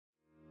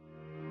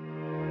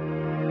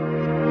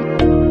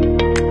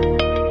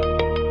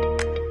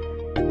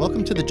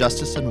to the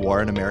Justice and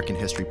War in American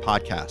History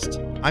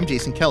podcast. I'm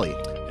Jason Kelly.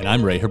 And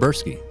I'm Ray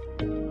Habersky.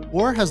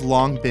 War has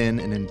long been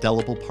an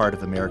indelible part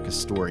of America's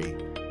story,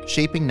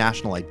 shaping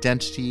national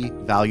identity,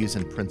 values,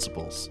 and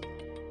principles.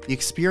 The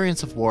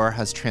experience of war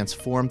has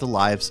transformed the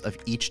lives of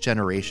each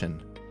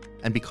generation,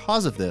 and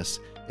because of this,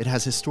 it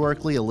has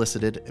historically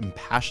elicited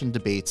impassioned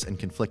debates and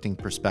conflicting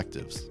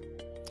perspectives.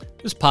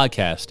 This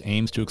podcast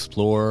aims to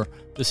explore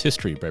this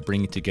history by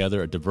bringing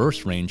together a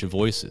diverse range of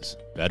voices: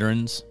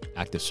 veterans,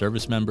 active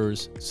service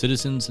members,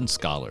 citizens, and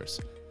scholars.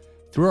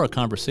 Through our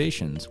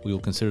conversations, we will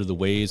consider the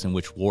ways in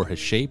which war has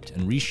shaped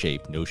and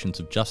reshaped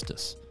notions of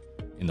justice.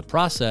 In the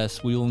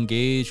process, we will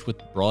engage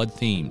with broad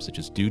themes such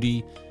as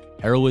duty,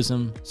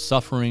 heroism,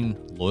 suffering,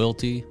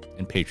 loyalty,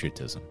 and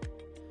patriotism.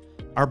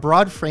 Our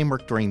broad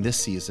framework during this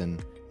season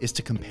is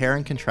to compare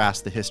and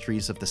contrast the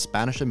histories of the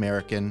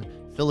Spanish-American,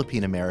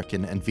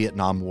 Philippine-American, and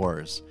Vietnam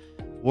Wars,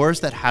 wars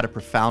that had a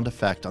profound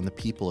effect on the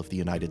people of the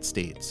United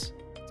States.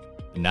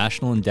 The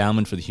National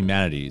Endowment for the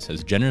Humanities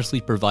has generously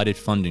provided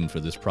funding for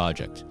this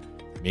project,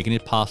 making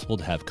it possible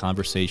to have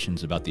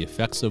conversations about the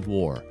effects of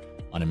war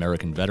on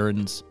American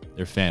veterans,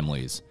 their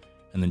families,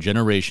 and the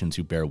generations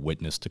who bear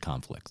witness to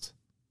conflicts.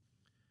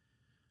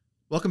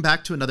 Welcome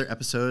back to another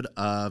episode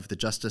of the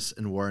Justice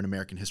and War in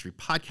American History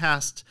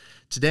podcast.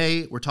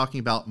 Today, we're talking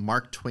about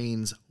Mark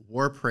Twain's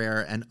War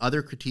Prayer and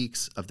other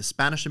critiques of the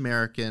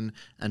Spanish-American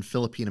and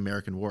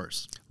Philippine-American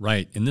wars.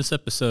 Right. In this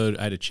episode,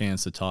 I had a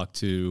chance to talk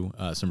to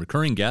some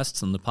recurring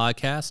guests on the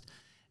podcast,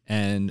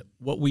 and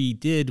what we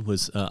did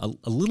was a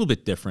little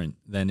bit different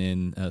than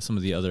in some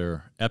of the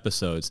other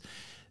episodes.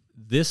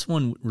 This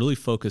one really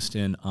focused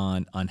in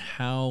on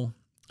how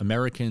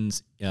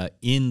Americans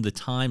in the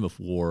time of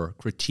war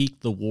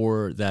critiqued the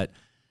war that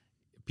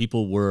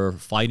people were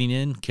fighting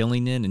in,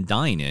 killing in, and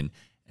dying in.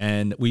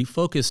 And we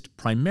focused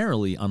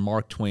primarily on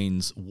Mark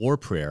Twain's War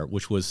Prayer,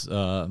 which was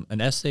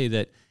an essay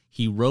that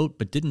he wrote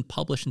but didn't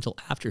publish until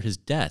after his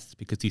death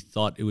because he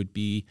thought it would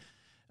be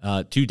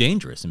too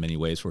dangerous in many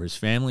ways for his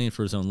family and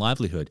for his own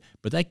livelihood.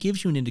 But that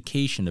gives you an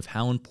indication of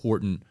how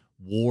important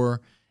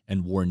war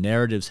and war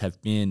narratives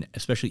have been,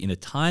 especially in a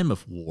time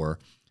of war,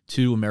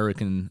 to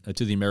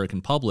the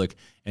American public.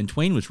 And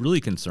Twain was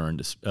really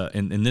concerned,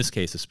 in this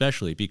case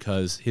especially,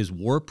 because his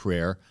War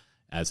Prayer,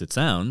 as it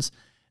sounds,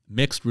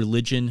 mixed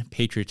religion,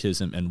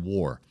 patriotism, and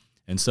war.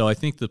 And so I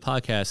think the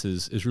podcast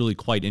is really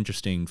quite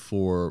interesting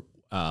for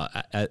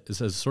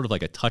as sort of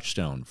like a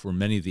touchstone for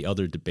many of the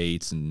other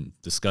debates and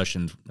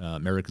discussions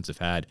Americans have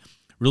had,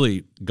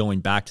 really going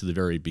back to the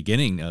very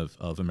beginning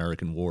of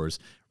American wars,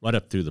 right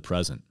up through the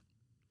present.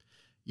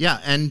 Yeah,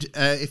 and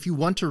if you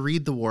want to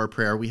read the War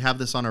Prayer, we have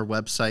this on our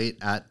website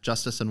at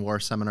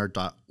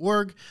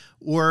justiceandwarseminar.org,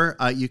 or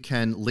you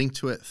can link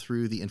to it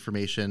through the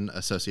information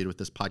associated with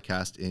this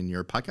podcast in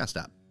your podcast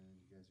app.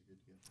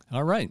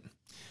 All right.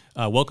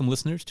 Welcome,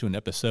 listeners, to an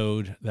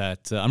episode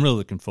that I'm really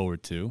looking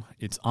forward to.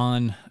 It's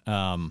on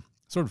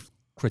sort of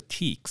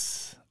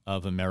critiques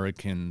of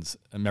America's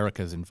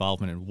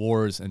involvement in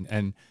wars,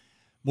 and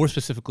more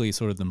specifically,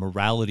 sort of the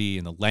morality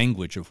and the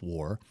language of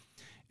war.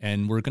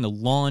 And we're going to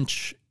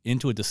launch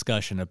into a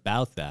discussion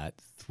about that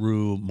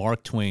through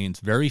Mark Twain's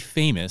very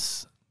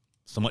famous,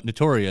 somewhat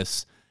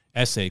notorious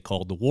essay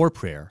called The War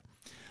Prayer.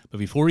 But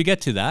before we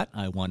get to that,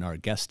 I want our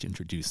guests to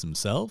introduce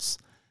themselves.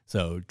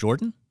 So,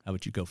 Jordan, how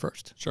would you go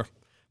first? Sure.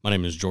 My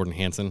name is Jordan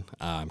Hansen.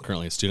 I'm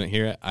currently a student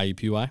here at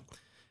IUPUI,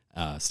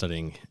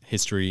 studying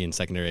history and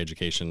secondary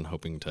education,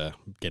 hoping to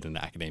get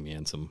into academia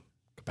in some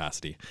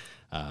capacity.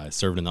 I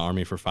served in the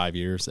Army for 5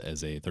 years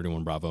as a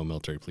 31 Bravo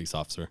military police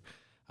officer.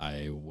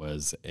 I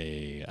was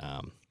a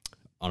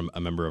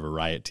member of a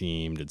riot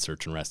team, did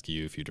search and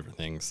rescue, a few different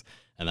things.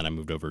 And then I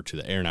moved over to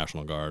the Air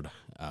National Guard,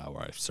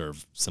 where I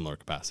served similar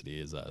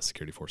capacity as a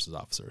security forces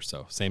officer.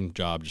 So same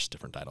job, just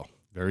different title.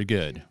 Very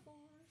good.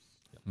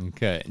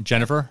 Okay.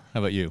 Jennifer, how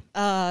about you?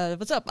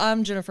 What's up?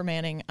 I'm Jennifer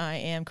Manning. I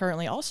am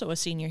currently also a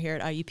senior here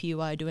at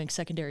IUPUI doing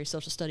secondary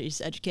social studies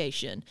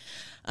education.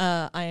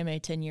 I am a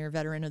 10-year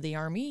veteran of the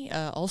Army,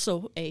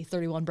 also a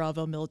 31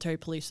 Bravo military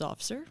police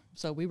officer,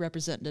 so we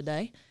represent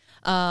today.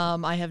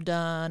 I have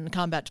done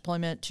combat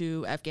deployment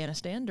to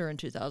Afghanistan during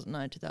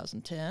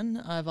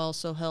 2009-2010. I've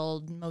also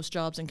held most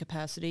jobs in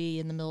capacity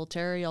in the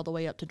military all the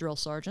way up to drill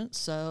sergeant.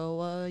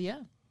 So,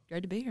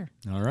 great to be here.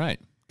 All right.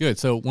 Good.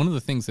 So one of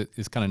the things that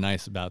is kind of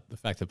nice about the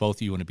fact that both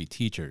of you want to be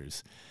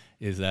teachers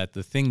is that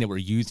the thing that we're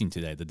using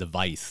today, the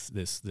device,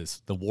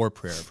 the War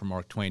Prayer from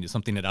Mark Twain, is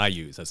something that I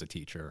use as a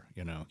teacher,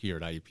 here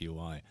at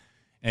IUPUI.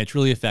 And it's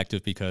really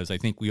effective because I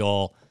think we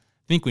all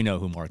think we know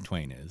who Mark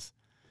Twain is.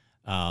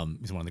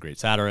 He's one of the great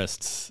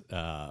satirists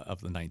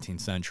of the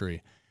 19th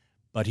century,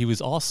 but he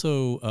was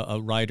also a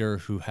writer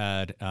who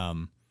had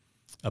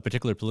a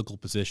particular political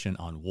position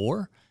on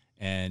war.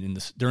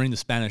 And during the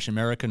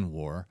Spanish-American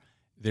War,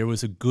 there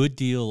was a good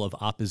deal of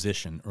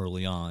opposition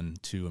early on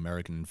to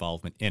American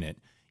involvement in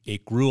it.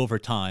 It grew over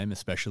time,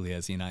 especially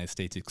as the United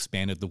States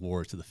expanded the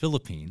war to the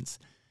Philippines.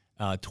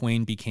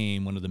 Twain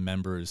became one of the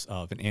members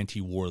of an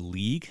anti-war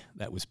league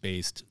that was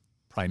based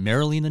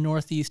primarily in the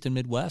Northeast and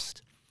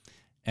Midwest.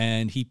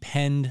 And he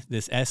penned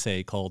this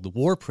essay called The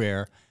War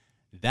Prayer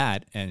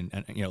that, and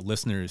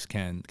listeners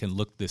can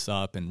look this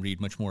up and read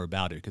much more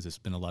about it because there's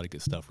been a lot of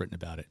good stuff written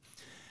about it.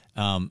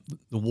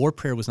 The War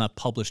Prayer was not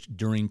published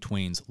during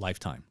Twain's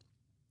lifetime.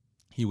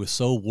 He was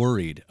so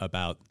worried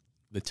about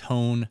the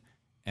tone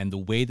and the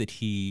way that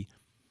he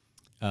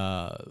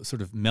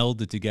sort of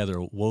melded together,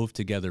 wove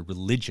together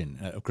religion,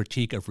 a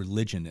critique of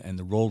religion and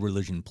the role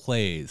religion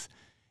plays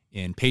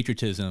in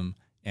patriotism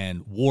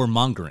and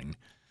warmongering,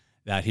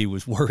 that he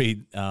was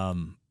worried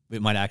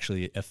it might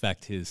actually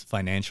affect his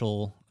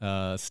financial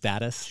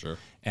status, Sure.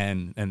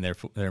 and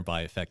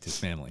thereby affect his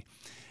family.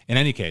 In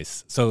any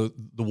case, so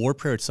the War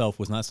Prayer itself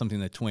was not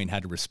something that Twain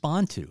had to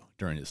respond to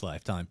during his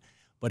lifetime,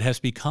 but has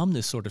become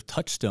this sort of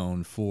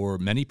touchstone for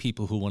many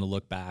people who want to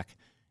look back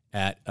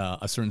at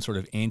a certain sort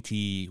of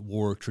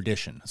anti-war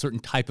tradition, a certain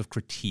type of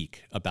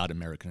critique about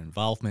American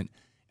involvement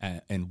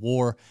and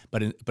war,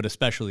 but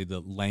especially the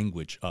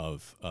language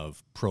of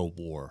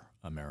pro-war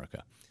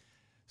America.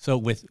 So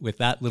with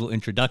that little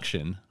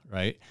introduction,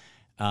 right,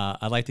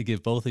 I'd like to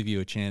give both of you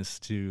a chance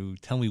to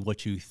tell me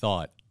what you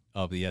thought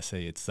of the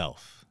essay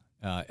itself.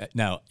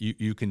 Now,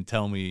 you can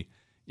tell me,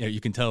 you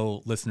can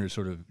tell listeners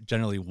sort of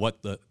generally what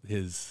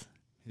his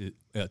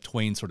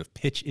Twain sort of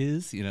pitch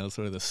is,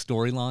 sort of the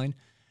storyline,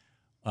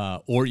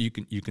 or you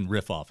can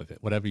riff off of it,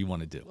 whatever you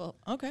want to do. Well,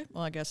 okay.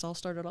 Well, I guess I'll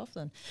start it off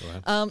then. Go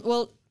ahead.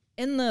 Well,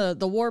 in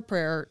the War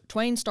Prayer,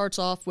 Twain starts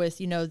off with,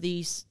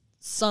 these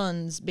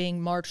sons being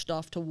marched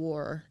off to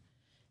war,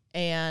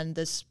 and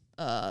this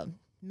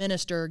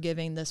minister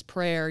giving this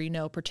prayer,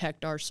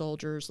 protect our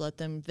soldiers, let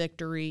them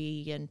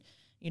victory, and,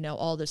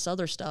 all this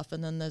other stuff.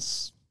 And then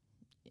this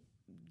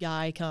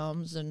guy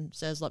comes and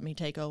says, let me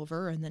take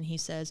over. And then he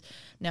says,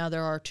 now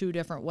there are two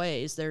different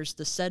ways. There's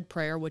the said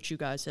prayer, which you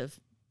guys have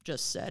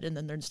just said, and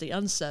then there's the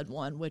unsaid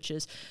one, which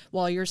is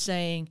while you're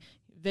saying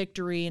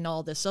victory and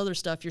all this other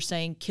stuff, you're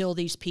saying kill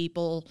these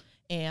people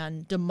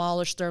and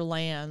demolish their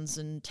lands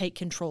and take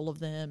control of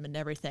them and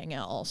everything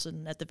else.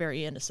 And at the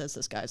very end, it says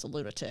this guy's a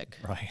lunatic.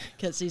 Right.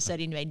 Because he said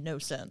he made no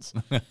sense.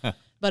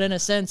 But in a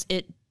sense,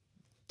 it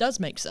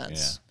does make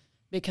sense. Yeah.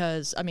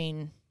 Because,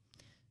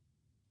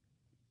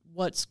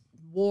 what's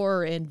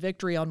war and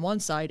victory on one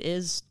side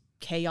is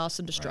chaos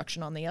and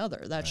destruction on the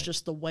other. That's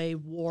just the way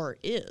war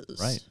is.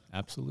 Right.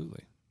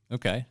 Absolutely.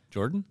 Okay.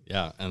 Jordan?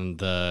 Yeah,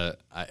 and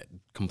I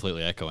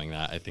completely echoing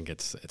that. I think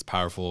it's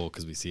powerful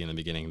because we see in the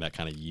beginning that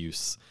kind of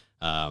use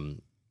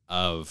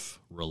of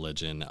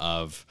religion,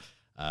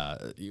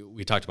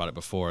 we talked about it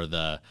before,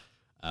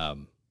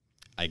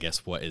 I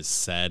guess what is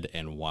said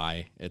and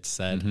why it's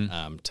said,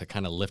 to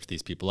kind of lift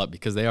these people up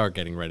because they are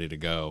getting ready to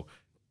go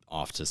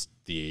off to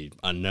the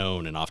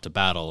unknown and off to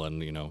battle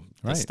and,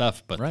 this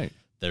stuff. But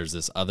there's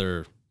this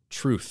other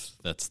truth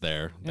that's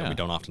there that we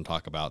don't often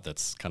talk about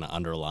that's kind of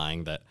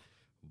underlying that.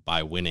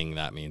 By winning,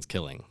 that means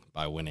killing.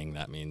 By winning,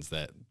 that means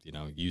that,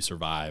 you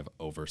survive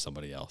over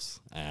somebody else.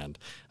 And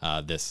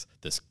this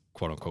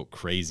quote unquote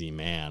crazy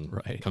man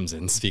comes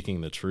in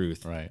speaking the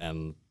truth. Right.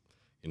 And,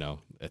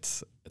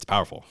 it's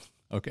powerful.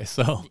 Okay.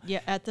 So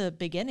yeah, at the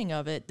beginning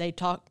of it, they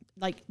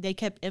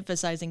kept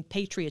emphasizing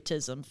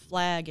patriotism,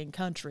 flag and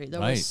country. There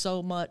was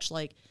so much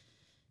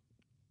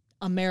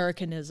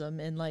Americanism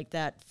in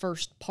that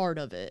first part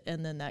of it.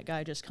 And then that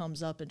guy just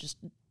comes up and just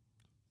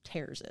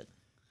tears it.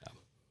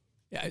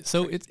 Yeah,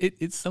 so it's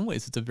in some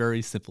ways it's a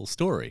very simple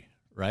story,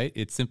 right?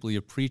 It's simply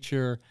a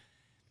preacher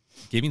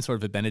giving sort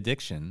of a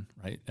benediction,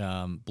 right?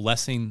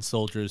 Blessing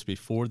soldiers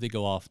before they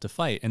go off to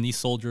fight. And these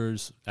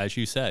soldiers, as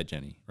you said,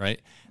 Jenny,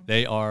 right?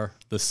 They are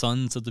the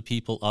sons of the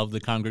people of the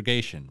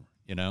congregation,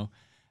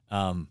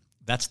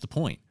 That's the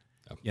point.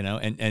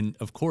 And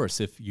of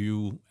course, if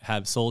you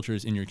have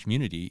soldiers in your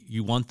community,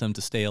 you want them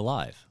to stay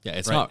alive. Yeah,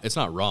 it's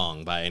not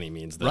wrong by any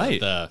means.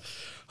 The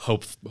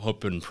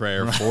hope and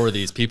prayer for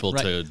these people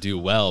to do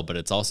well, but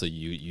it's also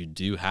you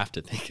do have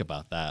to think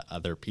about that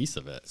other piece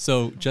of it.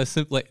 So just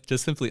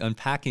simply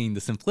unpacking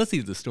the simplicity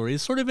of the story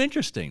is sort of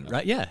interesting,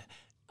 right? Yeah.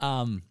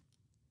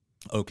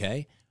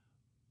 Okay.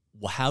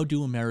 Well, how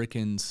do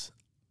Americans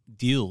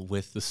deal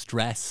with the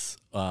stress,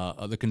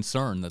 the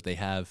concern that they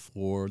have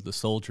for the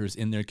soldiers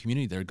in their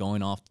community? They're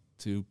going off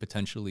to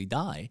potentially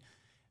die.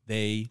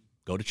 They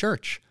go to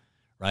church,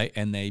 right?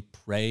 And they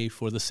pray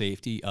for the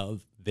safety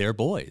of their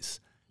boys.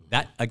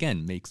 That,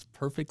 again, makes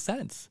perfect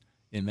sense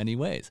in many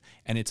ways.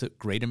 And it's a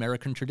great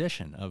American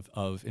tradition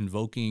of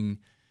invoking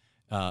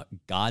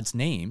God's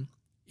name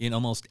in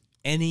almost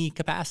any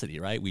capacity,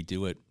 right? We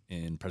do it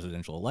in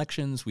presidential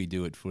elections. We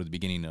do it for the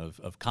beginning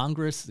of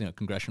Congress,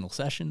 congressional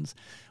sessions.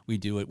 We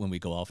do it when we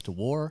go off to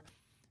war.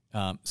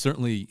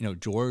 Certainly,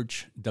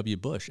 George W.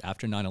 Bush,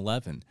 after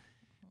 9/11,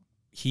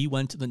 he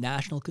went to the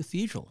National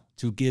Cathedral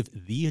to give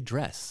the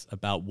address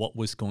about what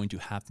was going to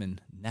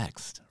happen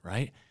next,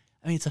 right?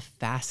 I mean, it's a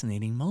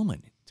fascinating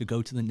moment to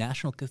go to the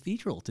National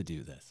Cathedral to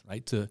do this,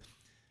 right? To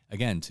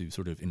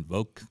sort of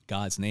invoke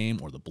God's name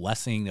or the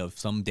blessing of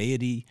some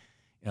deity,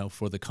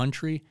 for the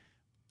country,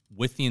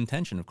 with the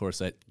intention, of course,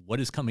 that what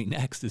is coming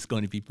next is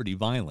going to be pretty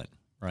violent,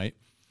 right?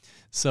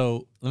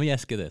 So let me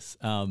ask you this.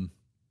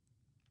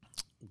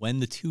 When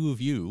the two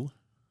of you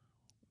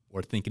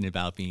were thinking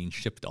about being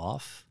shipped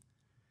off,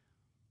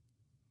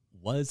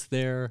 was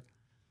there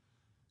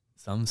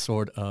some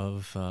sort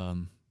of,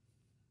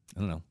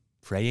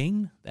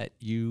 praying that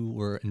you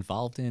were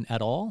involved in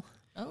at all?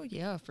 Oh,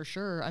 yeah, for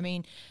sure. I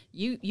mean,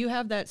 you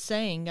have that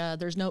saying,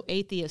 there's no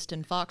atheist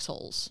in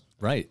foxholes.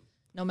 Right.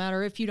 No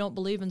matter if you don't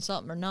believe in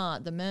something or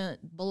not, the minute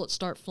bullets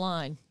start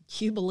flying,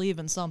 you believe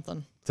in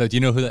something. So do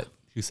you know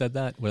who said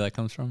that, where that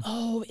comes from?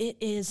 Oh, it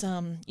is,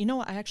 you know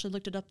what? I actually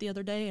looked it up the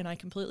other day and I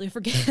completely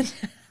forget.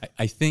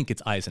 I think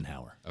it's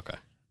Eisenhower. Okay.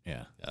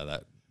 Yeah. Yeah,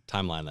 that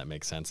timeline, that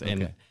makes sense. Okay.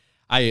 And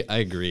I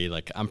agree.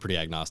 Like, I'm pretty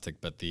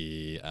agnostic, but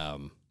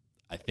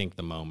I think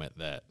the moment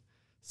that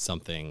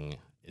something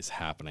is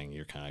happening,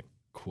 you're kind of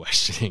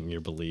questioning your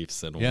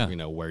beliefs and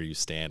where you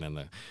stand in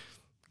the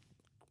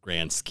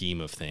grand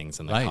scheme of things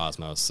in the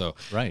cosmos. So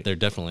there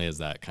definitely is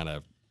that kind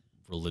of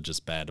religious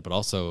bed, but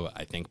also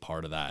I think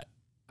part of that,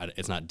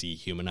 it's not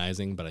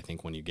dehumanizing, but I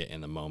think when you get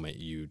in the moment,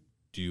 you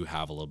do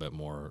have a little bit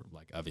more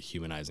like of a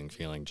humanizing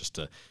feeling. Just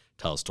to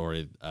tell a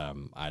story, I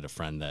had a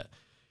friend that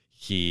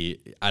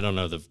I don't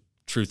know the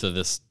truth of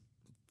this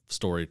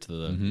story to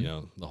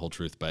the the whole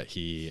truth, but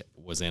he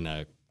was in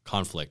a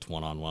conflict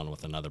one-on-one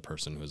with another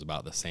person who was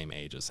about the same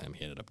age as him.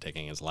 He ended up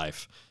taking his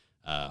life.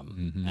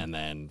 And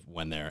then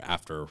when they're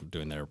after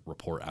doing their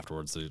report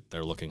afterwards,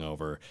 they're looking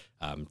over,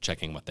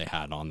 checking what they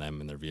had on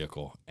them in their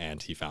vehicle.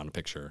 And he found a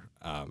picture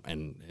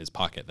in his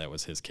pocket that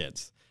was his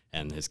kids,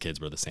 and his kids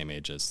were the same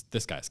age as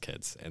this guy's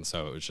kids. And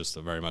so it was just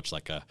very much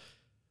like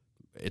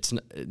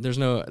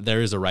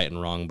there is a right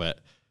and wrong, but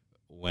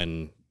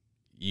when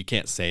you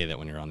can't say that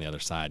when you're on the other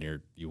side,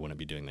 you want to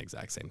be doing the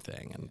exact same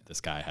thing. And this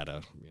guy had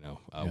a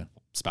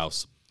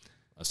spouse,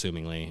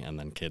 assumingly, and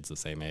then kids the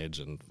same age,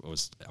 and it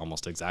was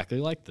almost exactly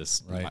like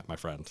this, my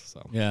friend.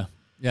 So yeah.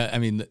 I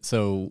mean,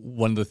 so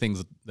one of the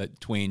things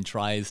that Twain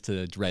tries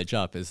to dredge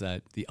up is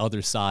that the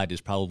other side is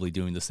probably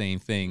doing the same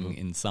thing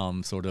in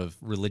some sort of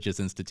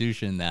religious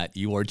institution that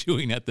you are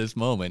doing at this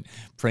moment,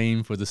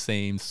 praying for the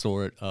same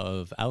sort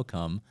of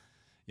outcome.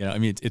 I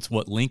mean, it's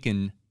what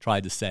Lincoln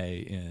tried to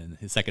say in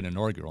his second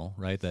inaugural,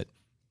 right? That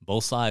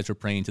both sides were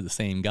praying to the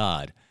same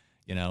God.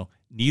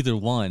 Neither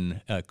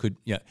one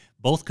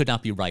both could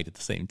not be right at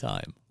the same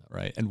time,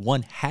 right? And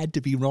one had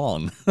to be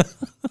wrong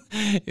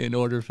in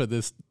order for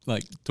this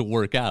to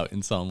work out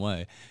in some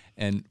way.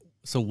 And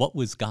so what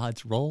was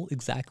God's role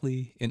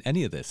exactly in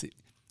any of this?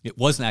 It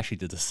wasn't actually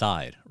to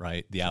decide,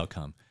 right, the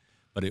outcome,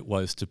 but it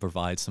was to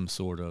provide some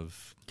sort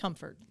of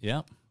comfort.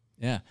 Yeah.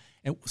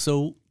 And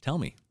so tell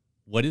me,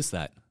 what is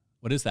that?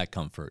 What is that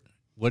comfort?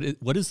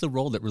 What is the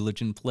role that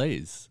religion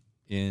plays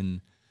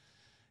in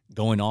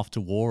going off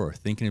to war or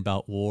thinking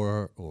about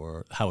war,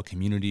 or how a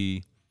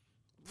community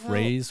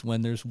prays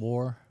when there's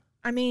war?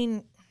 I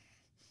mean,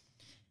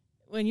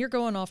 when you're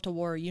going off to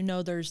war,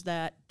 there's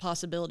that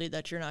possibility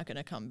that you're not going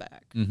to come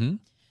back. Mm-hmm.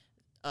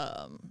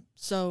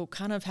 So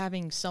kind of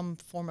having some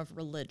form of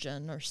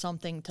religion or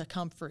something to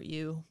comfort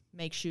you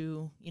makes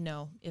you,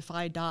 if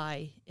I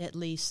die, at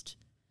least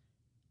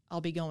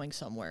I'll be going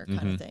somewhere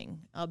kind of thing.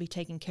 I'll be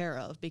taken care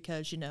of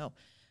because,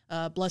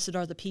 blessed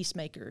are the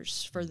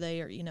peacemakers, for they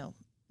are,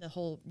 the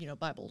whole,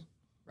 Bible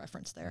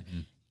reference there.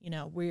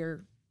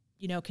 We're,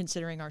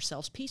 considering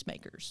ourselves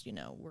peacemakers.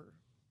 We're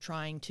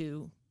trying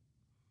to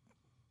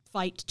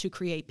fight to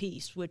create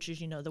peace, which is,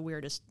 the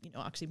weirdest,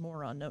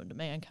 oxymoron known to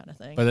man kind of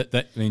thing. But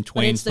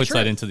Twain puts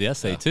that into the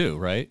essay too,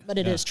 right? But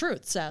it is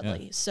truth,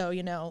 sadly. Yeah.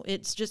 So,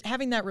 it's just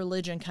having that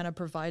religion kind of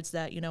provides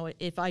that,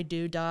 if I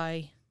do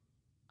die,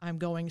 I'm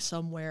going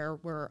somewhere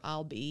where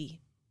I'll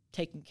be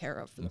taken care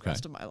of for the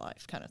rest of my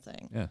life kind of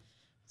thing. Yeah.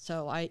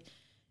 So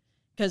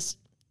because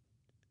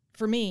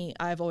for me,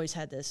 I've always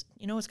had this,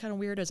 it's kind of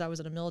weird as I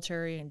was in the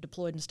military and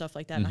deployed and stuff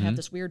like that. And I have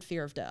this weird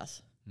fear of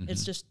death.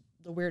 It's just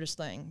the weirdest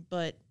thing,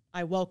 but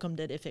I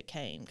welcomed it if it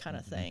came kind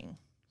of thing.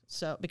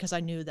 So, because I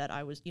knew that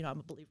I was, I'm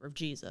a believer of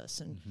Jesus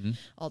and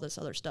all this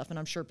other stuff. And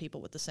I'm sure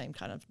people with the same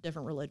kind of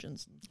different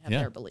religions have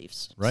their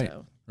beliefs. Right.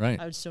 So right.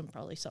 I would assume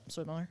probably something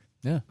similar.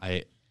 Yeah.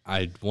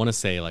 I want to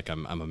say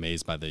I'm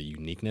amazed by the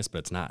uniqueness, but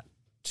it's not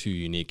too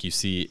unique. You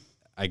see,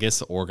 I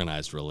guess,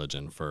 organized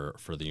religion for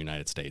the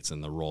United States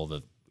and the role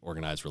that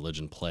organized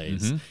religion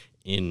plays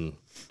in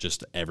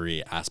just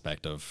every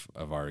aspect of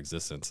our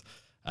existence.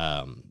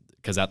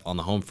 Because on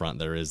the home front,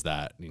 there is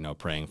that,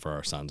 praying for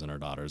our sons and our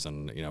daughters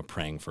and,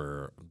 praying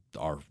for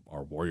our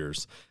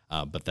warriors.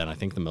 But then I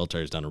think the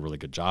military has done a really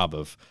good job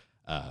of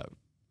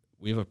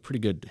we have a pretty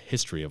good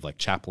history of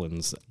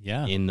chaplains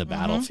in the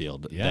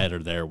battlefield that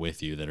are there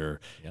with you, that are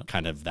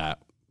kind of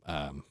that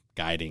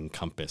guiding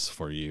compass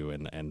for you.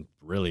 And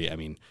really, I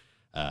mean,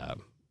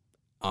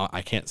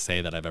 I can't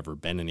say that I've ever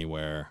been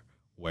anywhere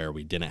where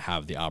we didn't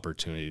have the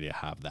opportunity to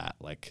have that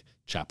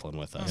chaplain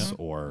with us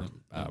or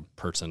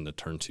person to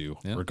turn to,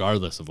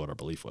 regardless of what our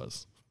belief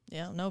was.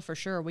 Yeah, no, for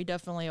sure. We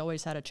definitely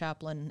always had a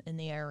chaplain in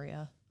the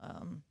area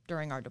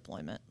during our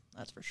deployment.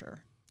 That's for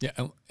sure. Yeah,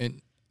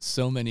 and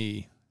so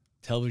many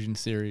television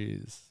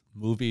series,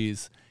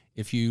 movies,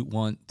 if you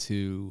want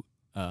to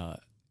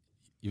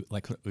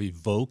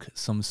evoke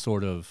some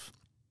sort of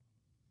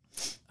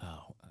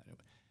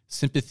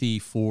sympathy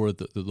for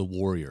the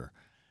warrior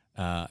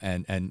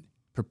and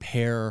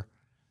prepare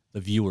the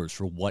viewers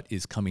for what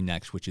is coming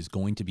next, which is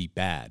going to be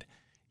bad.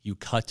 You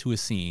cut to a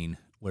scene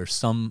where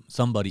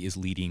somebody is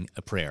leading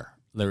a prayer.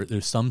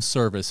 There's some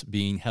service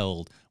being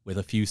held with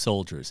a few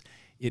soldiers.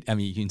 You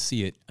can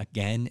see it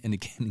again and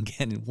again and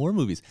again in war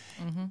movies.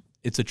 Mm-hmm.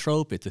 It's a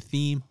trope. It's a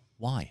theme.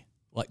 Why?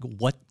 Like,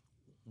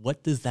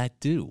 what does that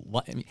do?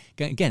 What,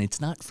 again, it's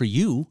not for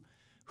you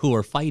who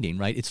are fighting,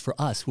 right? It's for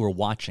us who are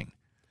watching.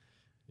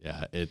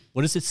 Yeah.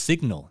 What does it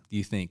signal, do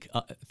you think,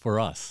 for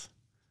us?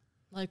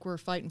 Like we're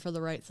fighting for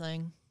the right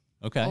thing.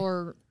 Okay.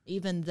 Or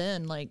even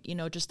then, like,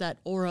 just that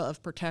aura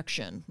of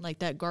protection, like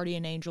that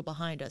guardian angel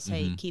behind us.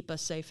 Mm-hmm. Hey, keep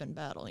us safe in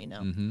battle,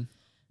 Mm-hmm.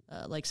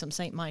 Like some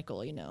Saint Michael,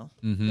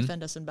 mm-hmm.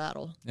 defend us in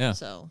battle. Yeah.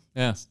 So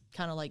yeah. It's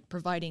kind of like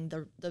providing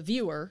the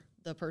viewer,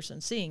 the person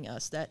seeing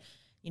us, that,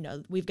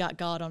 we've got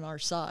God on our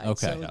side.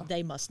 Okay. So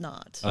they must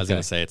not. I was going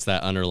to say, it's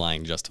that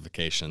underlying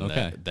justification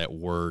okay. that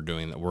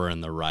we're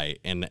in the right.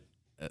 And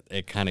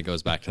it kind of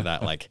goes back to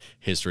that, like,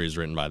 history is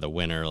written by the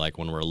winner. Like,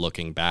 when we're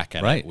looking back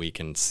at it, we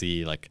can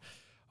see, like,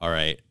 all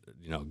right,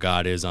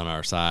 God is on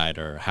our side,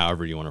 or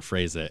however you want to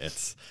phrase it.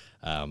 It's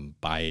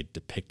by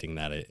depicting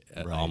that it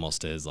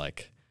almost is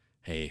like,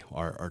 hey,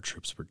 our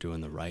troops were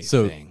doing the right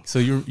thing. So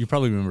you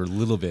probably remember a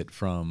little bit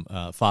from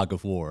Fog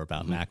of War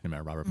about mm-hmm.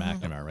 Robert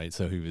mm-hmm. McNamara, right?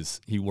 So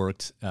he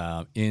worked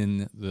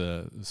in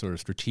the sort of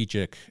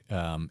strategic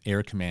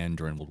air command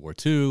during World War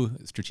II,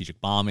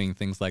 strategic bombing,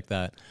 things like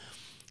that.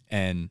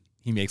 And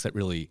he makes that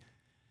really,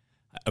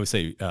 I would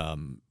say,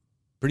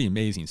 pretty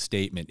amazing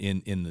statement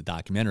in the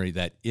documentary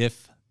that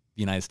if the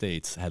United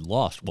States had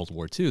lost World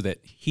War II, that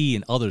he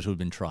and others would have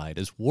been tried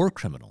as war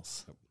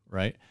criminals,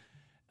 right?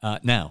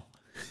 Now,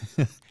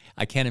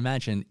 I can't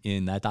imagine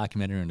in that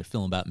documentary and the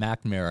film about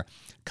McNamara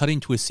cutting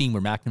to a scene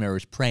where McNamara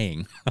is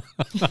praying,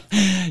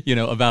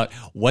 about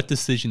what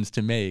decisions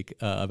to make,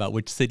 about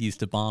which cities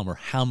to bomb or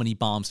how many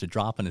bombs to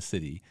drop in a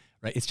city,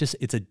 right?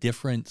 It's a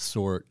different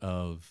sort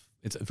of,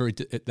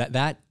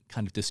 that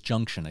kind of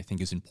disjunction, I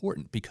think, is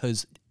important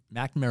because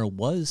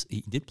McNamara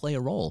he did play a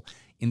role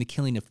in the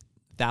killing of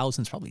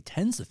thousands, probably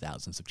tens of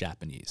thousands of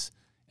Japanese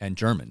and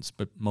Germans,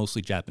 but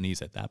mostly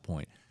Japanese at that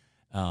point.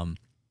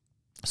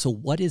 So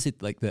what is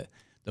it like the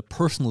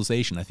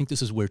personalization? I think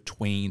this is where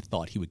Twain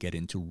thought he would get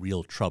into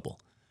real trouble,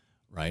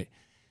 right?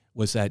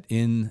 Was that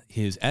in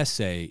his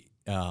essay,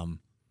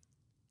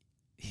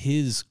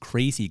 his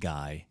crazy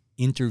guy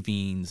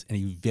intervenes in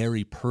a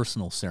very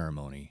personal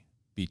ceremony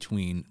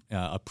between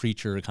a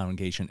preacher, a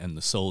congregation, and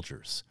the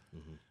soldiers,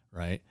 mm-hmm.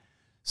 right?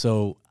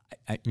 So,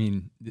 I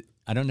mean,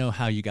 I don't know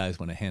how you guys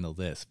want to handle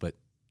this, but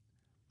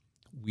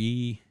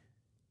we,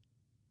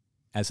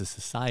 as a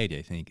society,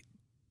 I think,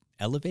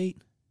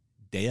 elevate,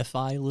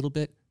 deify a little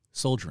bit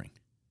soldiering,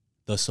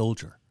 the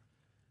soldier.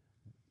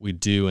 We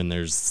do, and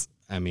there's,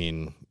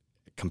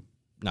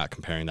 not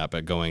comparing that,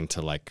 but going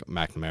to like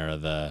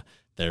McNamara,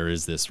 there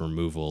is this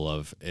removal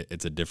of,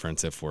 it's a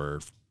difference if we're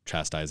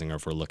chastising or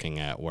if we're looking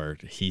at where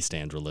he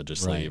stands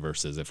religiously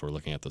versus if we're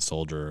looking at the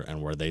soldier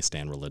and where they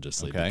stand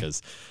religiously,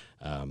 because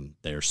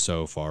they're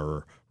so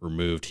far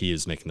removed. He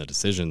is making the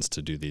decisions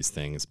to do these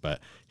things, but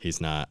he's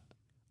not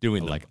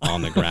doing like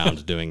on the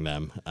ground doing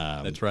them.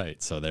 That's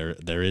right. So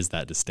there is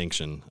that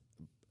distinction.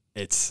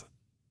 It's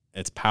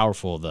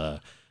powerful,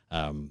 the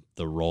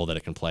role that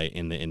it can play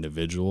in the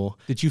individual.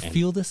 Did you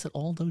feel this at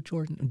all, though,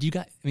 Jordan?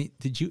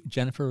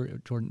 Jennifer,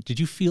 Jordan, did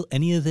you feel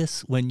any of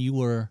this when you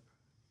were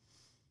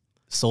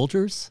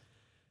soldiers?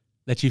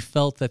 That you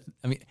felt that?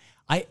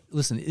 It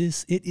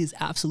is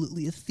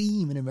absolutely a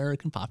theme in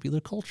American popular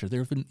culture.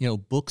 There have been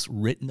books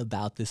written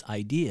about this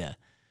idea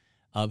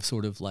of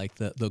sort of like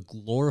the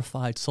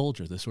glorified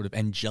soldier, the sort of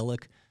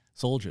angelic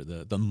soldier,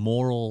 the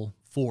moral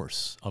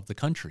force of the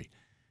country.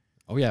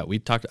 Oh yeah, we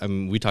talked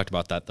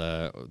about that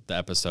the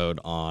episode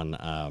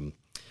on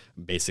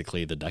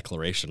basically the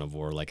declaration of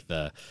war, like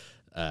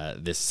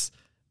this,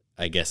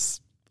 I guess,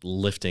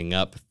 lifting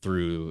up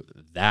through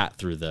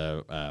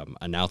the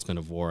announcement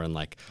of war and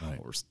like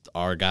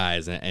our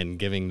guys and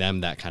giving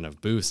them that kind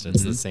of boost.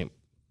 It's the same.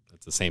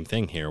 It's the same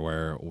thing here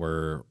where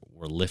we're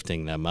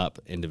lifting them up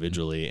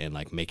individually and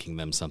like making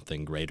them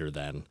something greater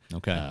than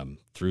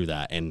through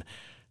that. And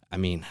I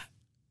mean,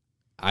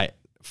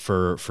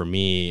 for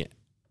me,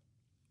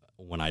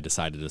 when I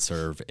decided to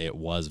serve, it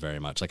was very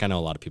much like, I know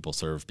a lot of people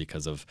serve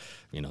because of,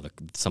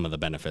 some of the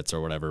benefits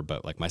or whatever,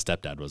 but like my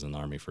stepdad was in the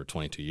Army for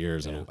 22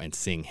 years and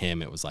seeing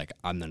him, it was like,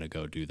 I'm going to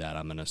go do that.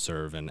 I'm going to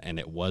serve. And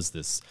it was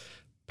this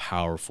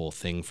powerful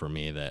thing for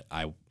me that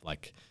I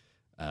like,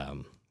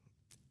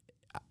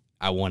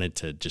 I wanted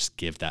to just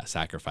give that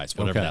sacrifice,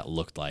 whatever that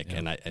looked like. Yeah.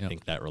 And I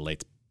think that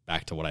relates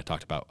back to what I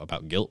talked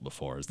about guilt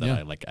before, is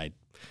that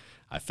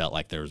I felt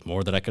like there was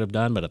more that I could have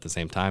done, but at the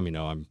same time,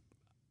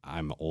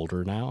 I'm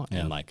older now,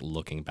 and like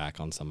looking back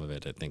on some of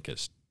it, I think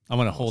it's. I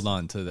want to hold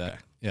on to that.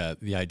 Okay. Yeah,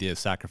 the idea of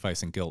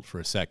sacrifice and guilt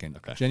for a second.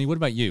 Okay, Jenny, what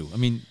about you?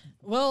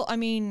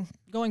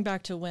 Going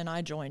back to when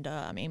I joined,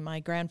 my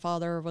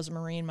grandfather was a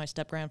Marine, my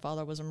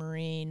step-grandfather was a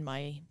Marine,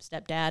 my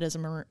stepdad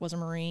was a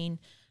Marine.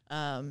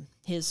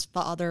 His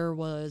father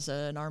was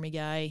an Army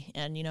guy,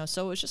 and,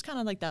 so it was just kind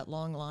of like that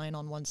long line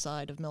on one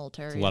side of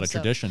military. It's a lot of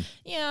tradition.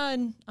 Yeah,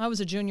 and I was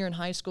a junior in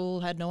high school,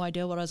 had no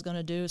idea what I was going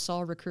to do, saw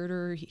a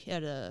recruiter, he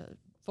had a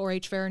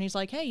 4-H fair, and he's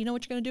like, hey, you know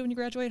what you're going to do when you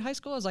graduate high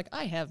school? I was like,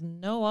 I have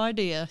no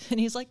idea. And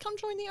he's like, come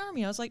join the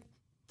Army. I was like,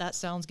 that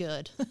sounds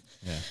good.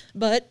 Yeah.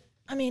 But,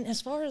 I mean,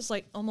 as far as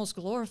like almost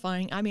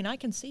glorifying, I mean, I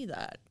can see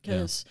that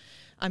because,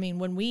 I mean,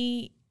 when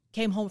we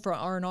came home from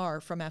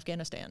R&R from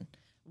Afghanistan,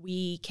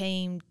 we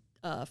came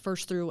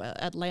first through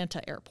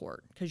Atlanta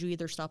airport because you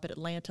either stop at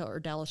Atlanta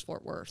or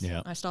Dallas-Fort Worth.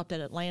 Yeah. I stopped at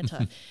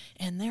Atlanta,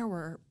 and there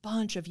were a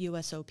bunch of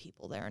USO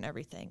people there and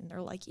everything. They're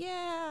like,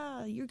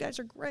 yeah, you guys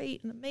are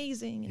great and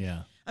amazing. And,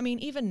 Yeah. I mean,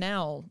 even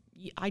now,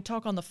 I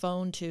talk on the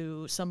phone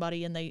to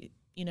somebody, and they,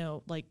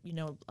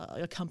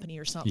 a company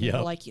or something. Yep.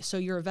 They're like, so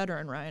you're a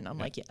veteran, right? And I'm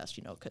like, yes,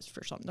 because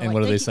for something. They're And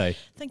like, what do they "Thank you-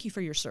 say? Thank you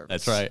for your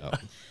service. That's right. Oh,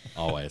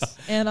 always.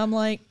 And I'm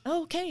like,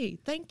 okay,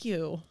 thank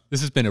you.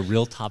 This has been a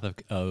real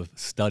topic of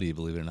study,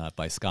 believe it or not,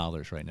 by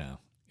scholars right now,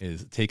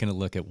 is taking a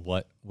look at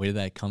where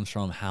that comes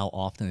from, how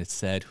often it's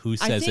said, who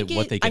says it,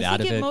 what they get out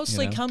of it. I think it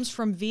mostly you know? comes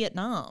from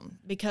Vietnam,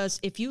 because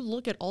if you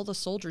look at all the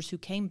soldiers who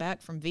came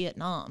back from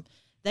Vietnam,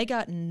 they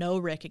got no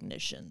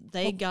recognition.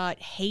 They got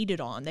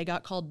hated on. They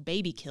got called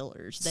baby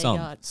killers. They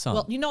Some.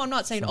 Well, I'm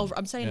not saying over.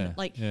 I'm saying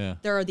Yeah.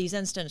 there are these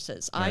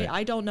instances. Right.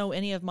 I don't know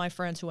any of my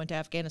friends who went to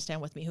Afghanistan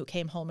with me who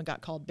came home and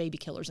got called baby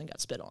killers and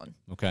got spit on.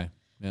 Okay.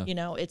 Yeah.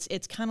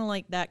 It's kind of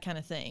like that kind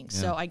of thing. Yeah.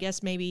 So I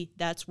guess maybe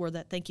that's where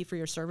that thank you for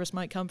your service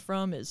might come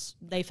from, is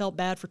they felt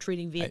bad for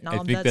treating Vietnam I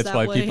think vets that's that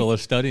why way. people are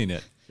studying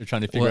it. They're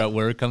trying to figure out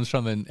where it comes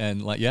from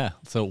and like, yeah.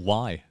 So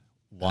why?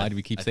 Why do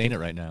we keep saying it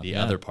right now? The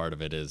other part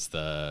of it is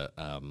the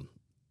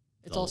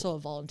It's also a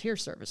volunteer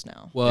service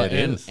now. well, It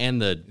is.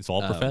 and the It's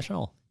all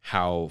professional. I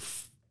don't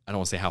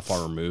want to say how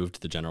far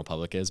removed the general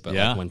public is, but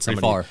Yeah, like when pretty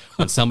somebody far.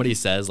 when somebody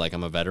says like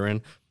I'm a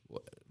veteran,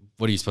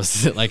 what are you supposed to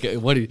say? Like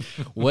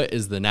what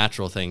is the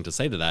natural thing to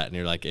say to that? And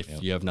you're like,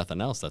 if you have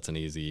nothing else, that's an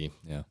easy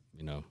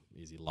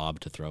easy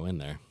lob to throw in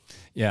there.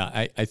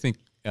 Yeah, I think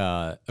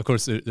of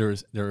course there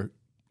are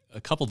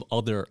a couple of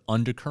other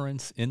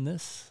undercurrents in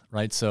this,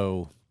 right?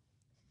 So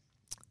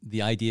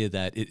the idea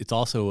that it's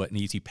also an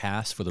easy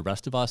pass for the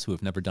rest of us who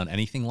have never done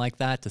anything like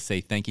that to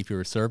say thank you for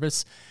your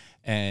service,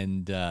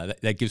 and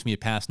that gives me a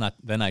pass.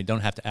 Then I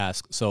don't have to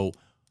ask, so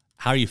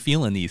how are you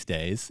feeling these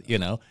days?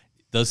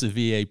 Does the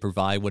VA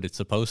provide what it's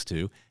supposed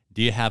to?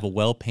 Do you have a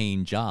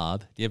well-paying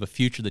job? Do you have a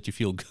future that you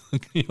feel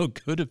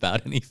good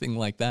about? Anything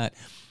like that?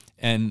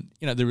 And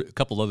there were a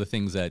couple other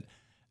things that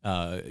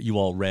you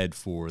all read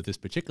for this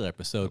particular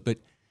episode, but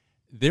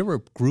there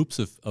were groups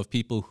of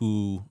people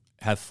who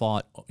have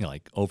fought,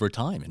 like over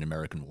time in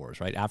American wars,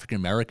 right?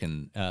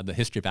 The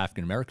history of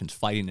African Americans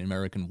fighting in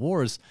American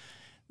wars,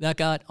 that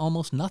got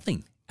almost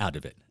nothing out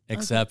of it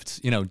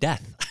except,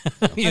 death.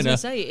 I was going to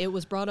say, it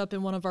was brought up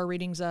in one of our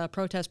readings,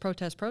 Protest,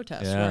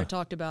 Yeah. where it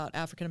talked about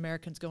African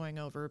Americans going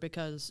over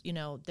because,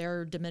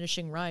 they're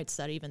diminishing rights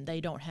that even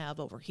they don't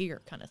have over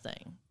here, kind of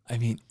thing. I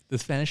mean, the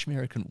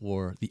Spanish-American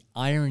War, the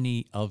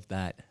irony of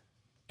that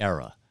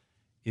era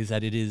is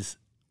that it is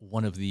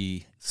one of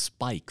the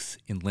spikes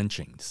in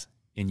lynchings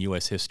in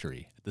U.S.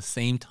 history. At the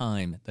same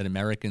time that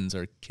Americans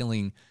are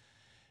killing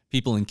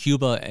people in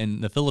Cuba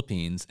and the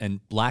Philippines,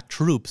 and black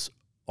troops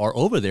are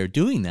over there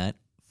doing that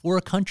for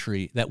a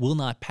country that will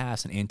not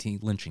pass an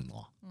anti-lynching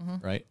law,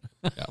 right?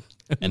 Yeah.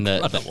 And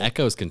the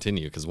echoes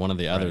continue, because one of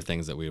the other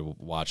things that we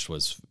watched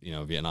was,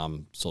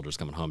 Vietnam soldiers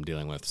coming home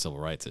dealing with civil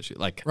rights issues.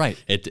 Like,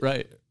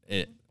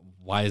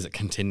 why is it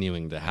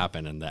continuing to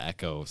happen? And the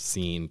echo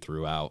seen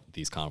throughout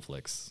these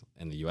conflicts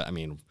in the U.S. I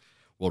mean,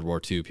 World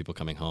War II, people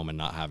coming home and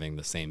not having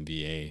the same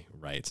VA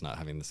rights, not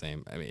having the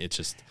same. I mean, it's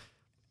just.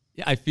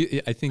 Yeah, I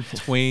think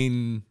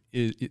Twain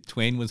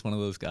was one of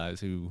those guys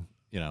who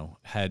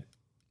had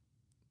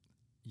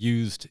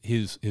used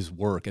his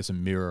work as a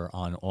mirror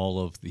on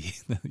all of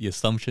the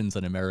assumptions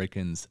that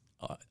Americans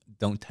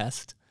don't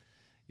test,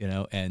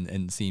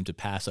 and seem to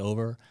pass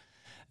over.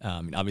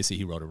 Obviously,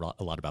 he wrote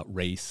a lot about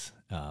race,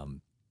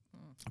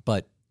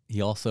 but he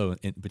also,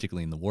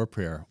 particularly in the War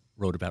Prayer,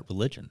 wrote about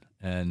religion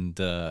and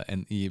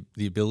the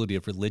ability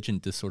of religion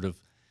to sort of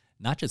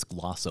not just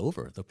gloss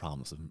over the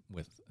problems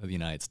with the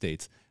United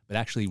States, but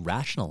actually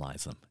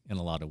rationalize them in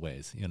a lot of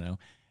ways,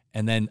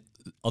 and then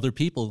other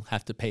people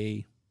have to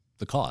pay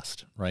the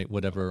cost, right?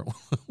 Whatever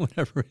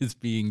is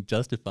being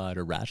justified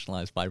or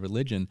rationalized by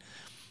religion,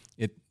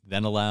 it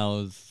then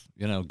allows,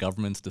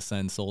 governments to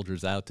send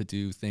soldiers out to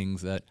do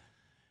things that,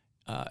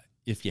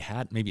 if you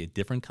had maybe a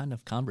different kind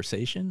of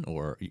conversation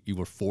or you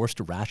were forced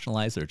to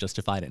rationalize it or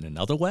justify it in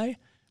another way,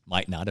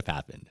 might not have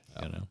happened,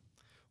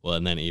 Well,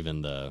 and then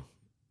even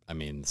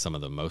some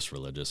of the most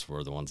religious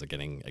were the ones that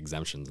getting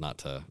exemptions not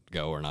to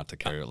go or not to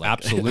carry. Like,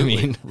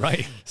 absolutely,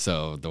 right.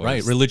 So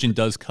religion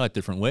does cut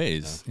different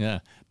ways,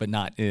 but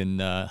not in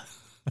not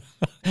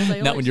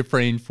when you're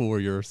praying for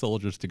your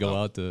soldiers to go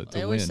out to They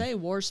win. always say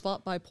wars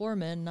fought by poor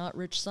men, not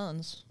rich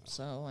sons.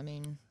 So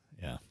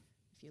yeah.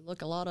 if you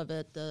look a lot of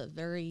it, the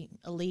very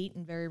elite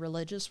and very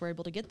religious were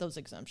able to get those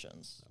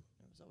exemptions.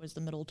 It was always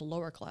the middle to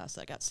lower class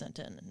that got sent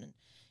in. And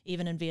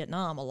even in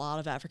Vietnam, a lot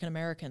of African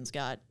Americans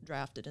got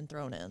drafted and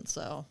thrown in.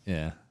 So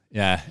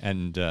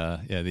and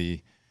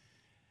the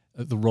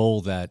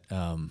role that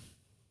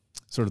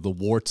sort of the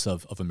warts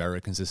of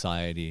American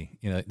society,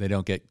 they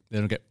don't get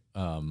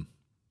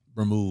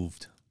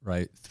removed,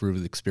 right, through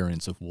the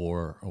experience of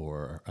war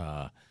or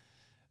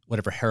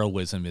whatever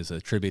heroism is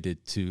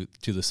attributed to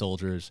the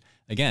soldiers.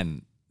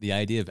 Again, the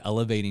idea of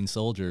elevating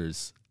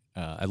soldiers.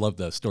 I love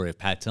the story of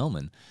Pat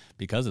Tillman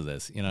because of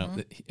this.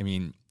 I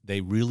mean, they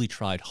really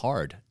tried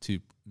hard to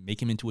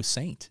make him into a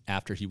saint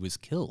after he was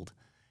killed,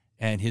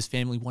 and his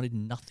family wanted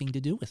nothing to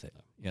do with it.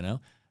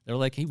 They're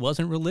like, he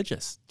wasn't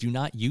religious. Do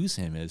not use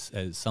him as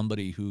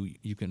somebody who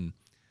you can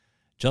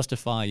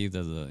justify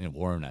either the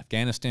war in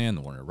Afghanistan,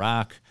 the war in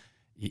Iraq.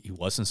 He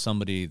wasn't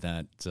somebody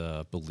that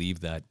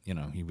believed that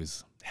he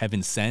was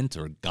heaven sent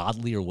or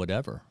godly or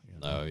whatever.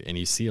 And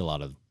you see a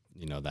lot of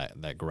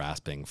that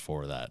grasping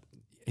for that.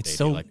 It's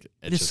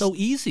it's so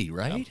easy,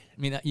 right? Yeah. I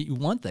mean, you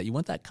want that. You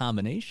want that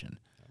combination.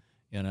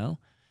 There's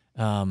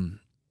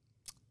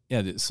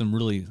some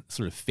really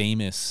sort of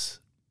famous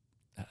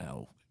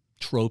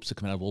tropes that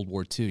come out of World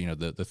War II.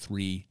 The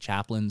three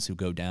chaplains who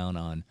go down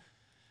on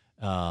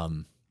I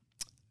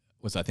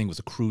think it was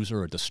a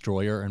cruiser or a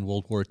destroyer in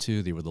World War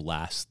II. They were the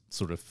last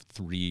sort of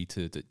three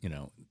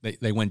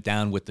they went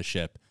down with the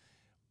ship,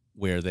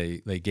 where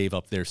they gave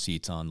up their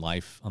seats on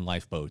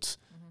lifeboats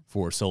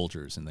for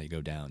soldiers, and they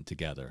go down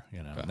together.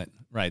 Okay.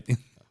 Right?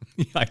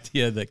 The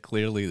idea that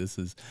clearly this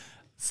is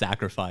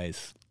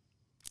sacrifice.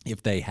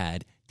 If they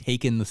had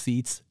taken the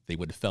seats, they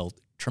would have felt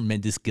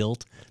tremendous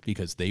guilt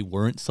because they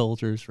weren't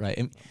soldiers, right?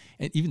 And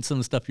even some of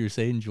the stuff you're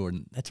saying,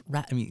 Jordan, a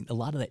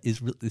lot of that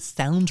it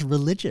sounds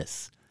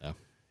religious.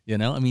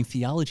 Yeah. I mean,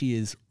 theology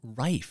is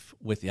rife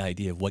with the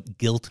idea of what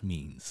guilt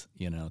means,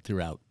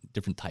 throughout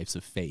different types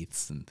of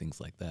faiths and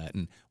things like that,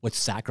 and what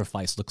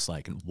sacrifice looks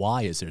like, and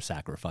why is there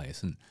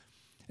sacrifice. And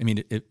I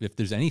mean, if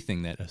there's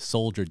anything that a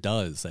soldier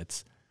does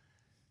that's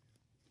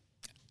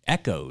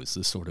echoes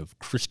the sort of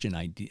Christian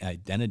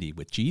identity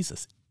with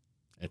Jesus,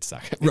 it's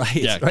sacrifice. Right.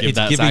 Yeah, right.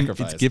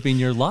 Sacrifice. It's giving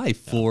your life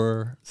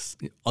for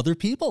other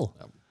people,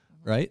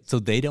 right? So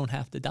they don't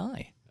have to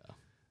die.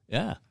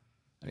 Yeah.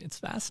 I mean, it's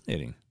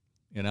fascinating,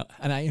 and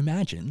I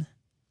imagine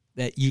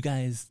that you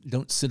guys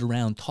don't sit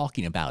around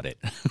talking about it,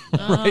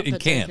 right, in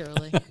camp.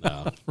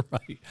 No.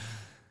 Right.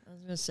 I was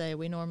going to say,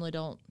 we normally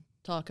don't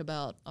talk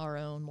about our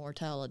own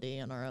mortality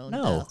and our own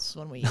No. deaths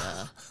when we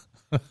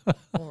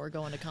when we're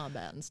going to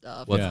combat and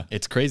stuff. Well,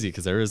 it's crazy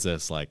because there is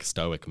this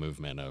stoic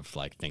movement of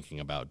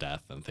thinking about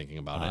death and thinking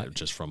about it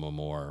just from a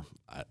more.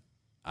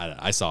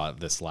 I saw it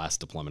this last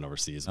deployment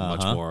overseas.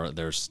 Much more.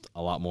 There's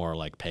a lot more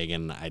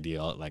pagan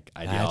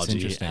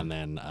ideology, and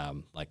then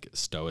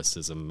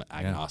stoicism,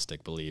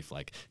 agnostic belief,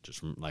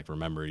 just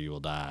remember you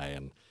will die,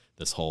 and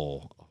this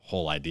whole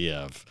idea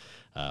of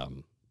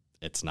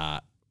it's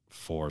not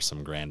for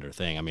some grander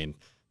thing. I mean,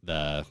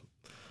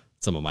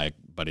 some of my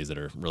buddies that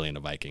are really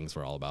into Vikings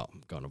were all about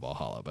going to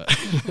Valhalla, but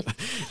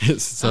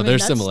there's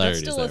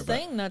similarities that's still there. A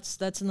thing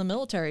that's in the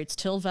military. It's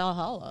till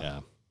Valhalla. Yeah,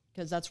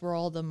 because that's where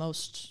all the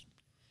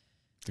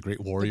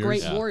great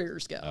warriors,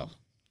 warriors go. Oh.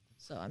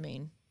 So I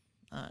mean,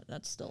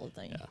 that's still a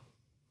thing.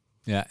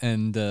 Yeah,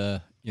 and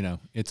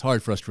it's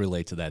hard for us to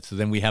relate to that. So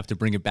then we have to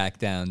bring it back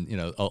down.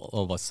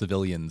 All of us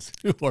civilians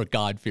who are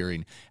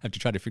God-fearing have to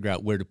try to figure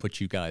out where to put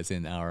you guys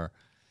in our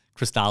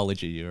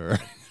Christology or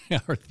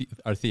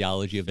our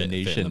theology of the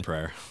nation. Fit in the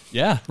prayer.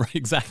 Yeah, right,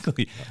 exactly.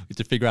 We have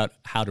to figure out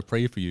how to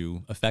pray for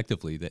you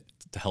effectively to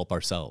help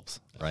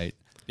ourselves, right?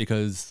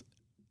 Because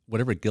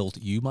whatever guilt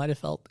you might have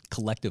felt,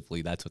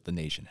 collectively, that's what the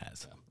nation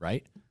has,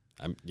 right?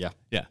 Yeah.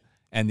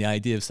 And the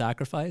idea of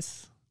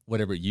sacrifice,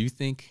 whatever you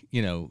think,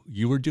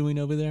 you were doing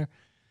over there,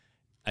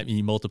 I mean,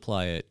 you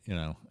multiply it,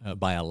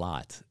 by a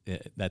lot.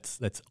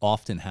 That's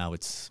often how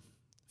it's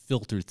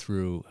filtered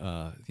through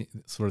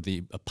sort of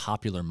a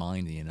popular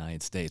mind in the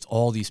United States.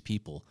 All these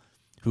people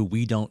who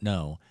we don't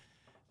know,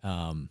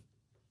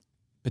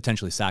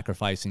 potentially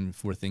sacrificing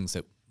for things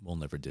that we'll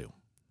never do.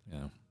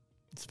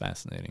 It's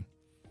fascinating.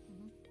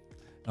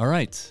 All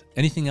right.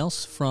 Anything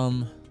else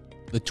from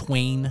the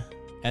Twain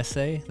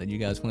essay that you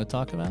guys want to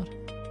talk about?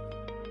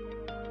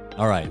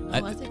 All right.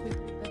 I think we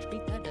better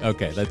beat that down.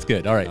 Okay, that's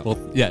good. All right. Well,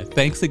 yeah,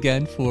 thanks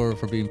again for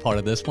being part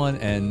of this one,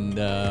 and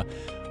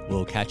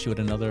we'll catch you at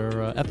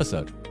another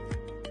episode.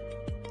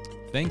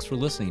 Thanks for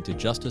listening to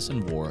Justice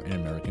and War in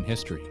American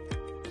History.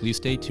 Please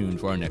stay tuned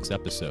for our next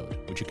episode,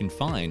 which you can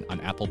find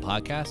on Apple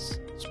Podcasts,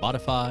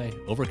 Spotify,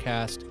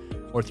 Overcast,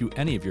 or through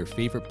any of your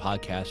favorite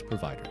podcast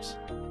providers.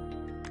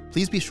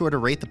 Please be sure to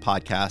rate the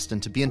podcast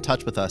and to be in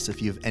touch with us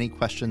if you have any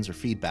questions or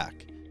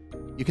feedback.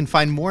 You can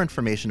find more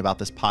information about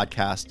this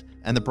podcast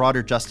and the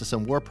broader Justice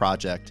and War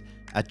project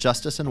at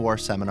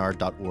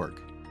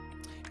justiceandwarseminar.org.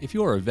 If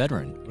you are a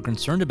veteran or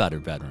concerned about a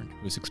veteran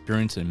who is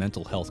experiencing a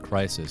mental health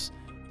crisis,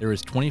 there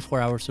is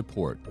 24-hour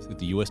support through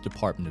the U.S.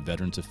 Department of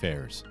Veterans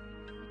Affairs.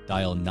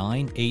 Dial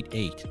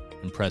 988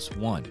 and press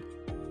 1,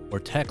 or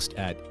text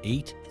at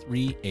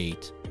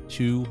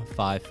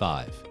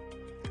 838-255.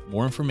 For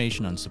more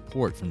information on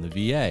support from the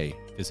VA,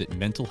 visit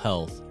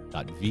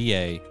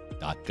mentalhealth.va.gov.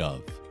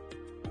 army.gov.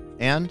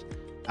 And,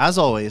 as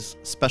always,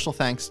 special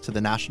thanks to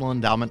the National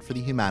Endowment for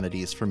the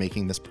Humanities for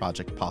making this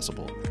project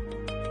possible.